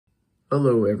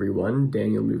Hello everyone,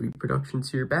 Daniel Movie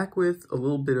Productions here, back with a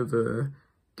little bit of a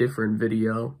different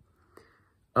video.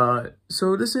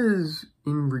 So this is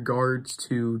in regards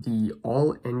to the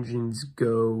All Engines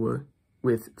Go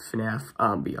with FNAF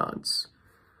ambiance.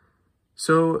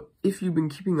 So if you've been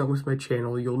keeping up with my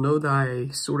channel, you'll know that I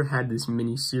sort of had this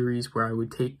mini-series where I would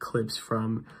take clips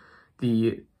from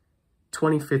the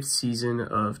 25th season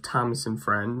of Thomas and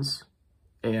Friends,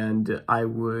 and I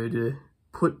would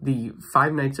put the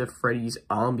Five Nights at Freddy's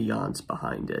ambiance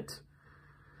behind it,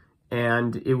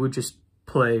 and it would just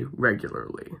play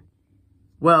regularly.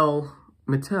 Well,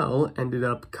 Mattel ended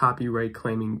up copyright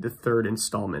claiming the third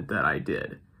installment that I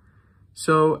did.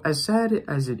 So, as sad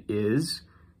as it is,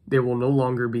 there will no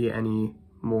longer be any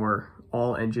more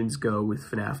All Engines Go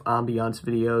with FNAF ambiance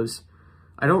videos.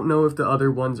 I don't know if the other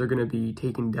ones are going to be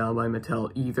taken down by Mattel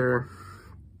either,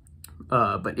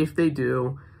 but if they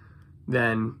do,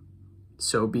 then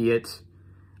so be it.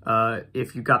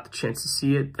 If you got the chance to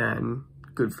see it, then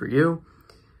good for you.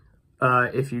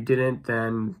 If you didn't,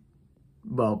 then,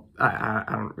 well, I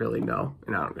don't really know,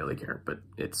 and I don't really care, but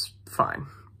it's fine.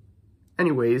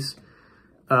 Anyways,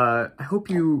 I hope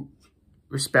you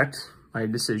respect my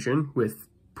decision with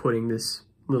putting this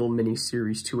little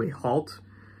mini-series to a halt,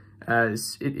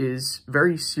 as it is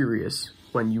very serious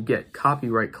when you get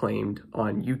copyright claimed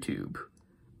on YouTube.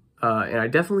 And I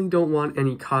definitely don't want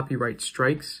any copyright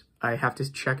strikes. I have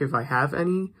to check if I have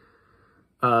any,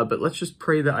 but let's just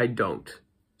pray that I don't.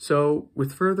 So,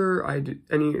 with further I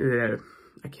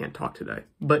can't talk today,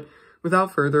 but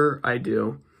without further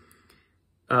ado,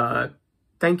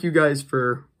 thank you guys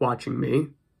for watching me,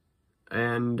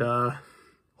 and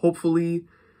hopefully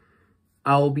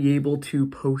I'll be able to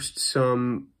post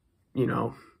some,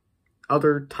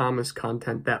 other Thomas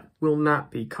content that will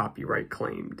not be copyright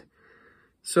claimed.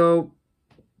 So,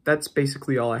 that's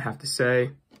basically all I have to say.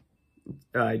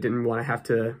 I didn't want to have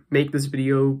to make this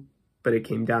video, but it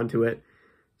came down to it.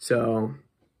 So,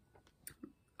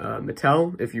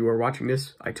 Mattel, if you are watching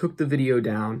this, I took the video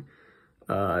down,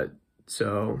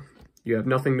 so you have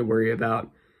nothing to worry about.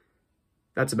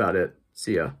 That's about it.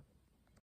 See ya.